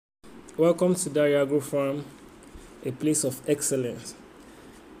Welcome to Daria Agro Farm, a place of excellence.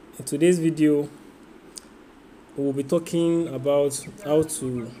 In today's video, we will be talking about how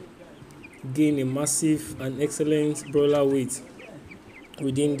to gain a massive and excellent broiler weight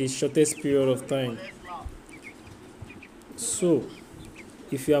within the shortest period of time. So,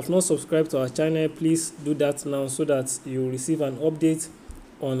 if you have not subscribed to our channel, please do that now so that you will receive an update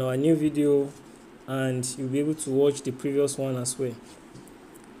on our new video and you'll be able to watch the previous one as well.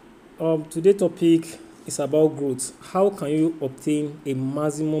 Today's topic is about growth. How can you obtain a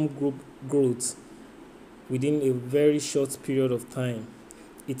maximum growth within a very short period of time?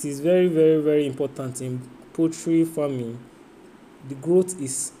 It is very important in poultry farming. The growth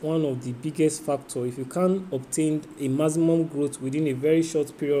is one of the biggest factors. If you can't obtain a maximum growth within a very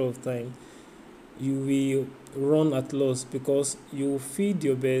short period of time, you will run at loss because you will feed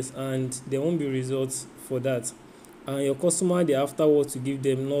your birds and there won't be results for that. And your customer, they afterwards to give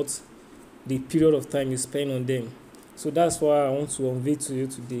them, not the period of time you spend on them. So that's why I want to unveil to you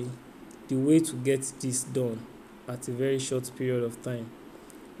today the way to get this done at a very short period of time.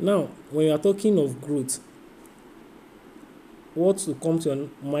 Now, when you are talking of growth, what will come to your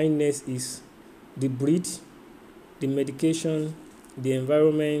mind next is the breed, the medication, the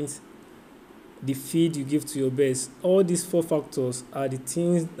environment, the feed you give to your birds. All these four factors are the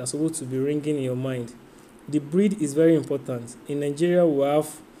things that are supposed to be ringing in your mind. The breed is very important. In Nigeria,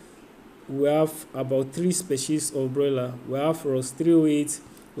 we have about 3 species of broiler. We have Ross 308,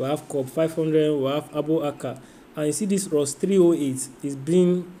 we have Cob 500, we have Abo Aka. And you see this Ross 308 is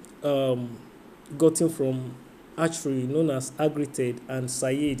being gotten from hatchery known as Agrited and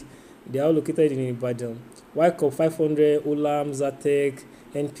Sayed. They are located in Ibadan. While Cob 500, Olam, Zatek,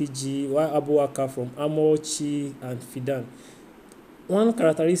 NPG, while Abo Aka from Amor, Chi, and Fidan. One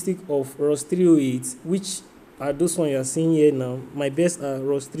characteristic of Ross 308, which are those ones you are seeing here now, my best are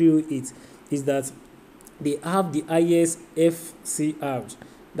Ross 308, is that they have the highest FCR,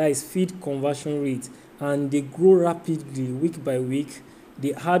 that is feed conversion rate, and they grow rapidly week by week.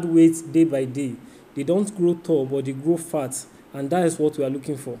 They add weight day by day. They don't grow tall, but they grow fat, and that is what we are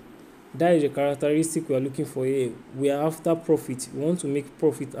looking for. That is the characteristic we are looking for here. We are after profit. We want to make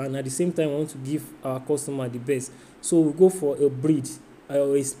profit, and at the same time we want to give our customer the best. So we go for a breed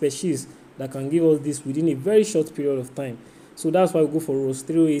or a species that can give us this within a very short period of time. So that's why we go for Ross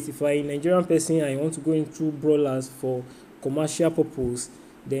 308. If you are a Nigerian person and you want to go into broilers for commercial purpose,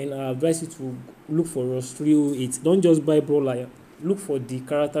 then I advise you to look for Ross 308. Don't just buy broiler. Look for the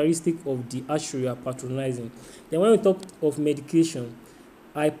characteristic of the hatchery you are patronizing. Then when we talk of medication,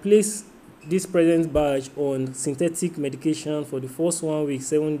 I place this present batch on synthetic medication for the first 1 week,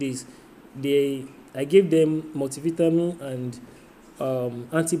 7 days. I gave them multivitamin and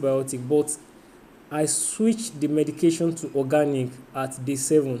antibiotic, but I switched the medication to organic at day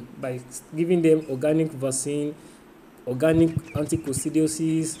 7 by giving them organic vaccine, organic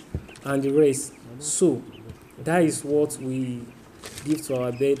anticoccidiosis, and the rest. So that is what we give to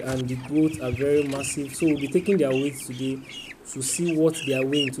our bird, and the growth are very massive. So we'll be taking their weight today to see what they are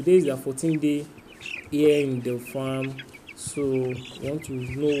weighing. Today is their 14th day here in the farm, so we want to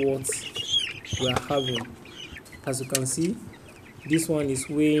know what we are having. As you can see, this one is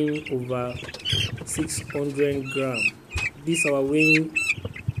weighing over 600 grams. This our weighing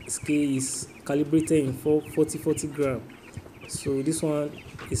scale is calibrated in 40 grams. So this one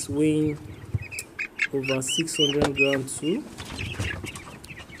is weighing over 600 grams too.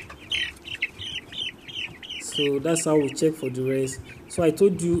 So that's how we check for the rest. So I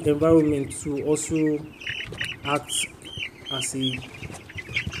told you environment to also act as a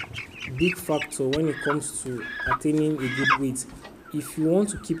big factor when it comes to attaining a good weight. If you want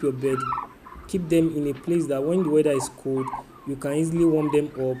to keep your bird, keep them in a place that when the weather is cold, you can easily warm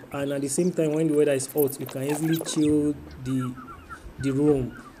them up, and at the same time when the weather is hot, you can easily chill the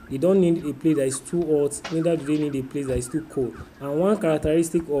room. They don't need a place that is too hot, neither do they need a place that is too cold. And one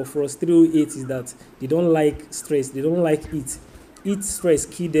characteristic of Ross 308 is that they don't like stress, they don't like heat. Heat stress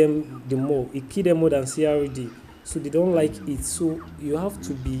kill them the more, it kill them more than CRD. So they don't like it. So you have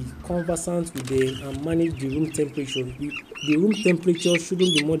to be conversant with them and manage the room temperature. The room temperature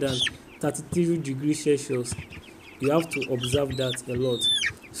shouldn't be more than 33 degrees Celsius. You have to observe that a lot.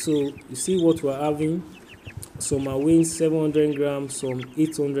 So you see what we're having. Some are weighing 700 grams, some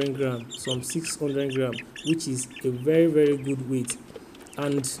 800 grams, some 600 grams, which is a very good weight.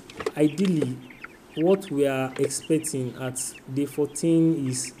 And ideally, what we are expecting at day 14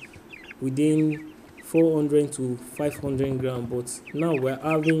 is within 400 to 500 grams. But now we are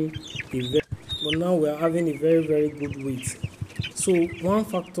having a very good weight. So one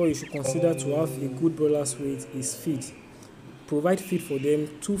factor you should consider to have a good broiler's weight is feed. Provide feed for them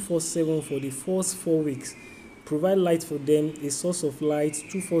 247 for the first 4 weeks. Provide light for them, a source of light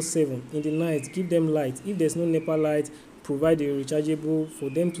 247 in the night. Give them light. If there's no NEPA light, provide a rechargeable for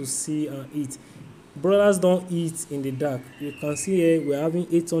them to see and eat. Broilers don't eat in the dark. You can see here we're having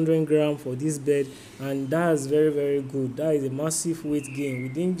 800 grams for this bed, and that's very good. That is a massive weight gain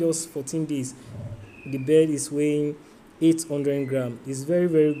within just 14 days. The bed is weighing 800 grams. It's very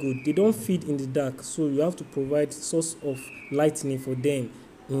good. They don't feed in the dark, so you have to provide source of lightning for them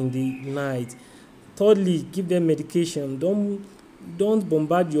in the night. Thirdly, give them medication. Don't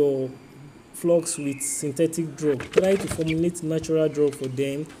bombard your flocks with synthetic drug. Try to formulate natural drug for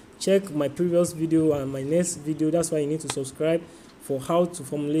them. Check my previous video and my next video. That's why you need to subscribe for how to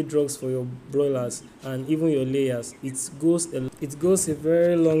formulate drugs for your broilers and even your layers. It goes a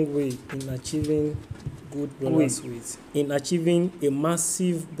very long way in achieving good broilers weight, in achieving a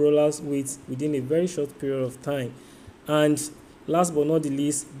massive broilers weight within a very short period of time. And last but not the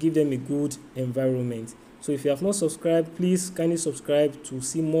least, give them a good environment. So if you have not subscribed, please kindly subscribe to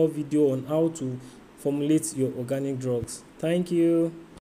see more video on how to formulate your organic drugs. Thank you.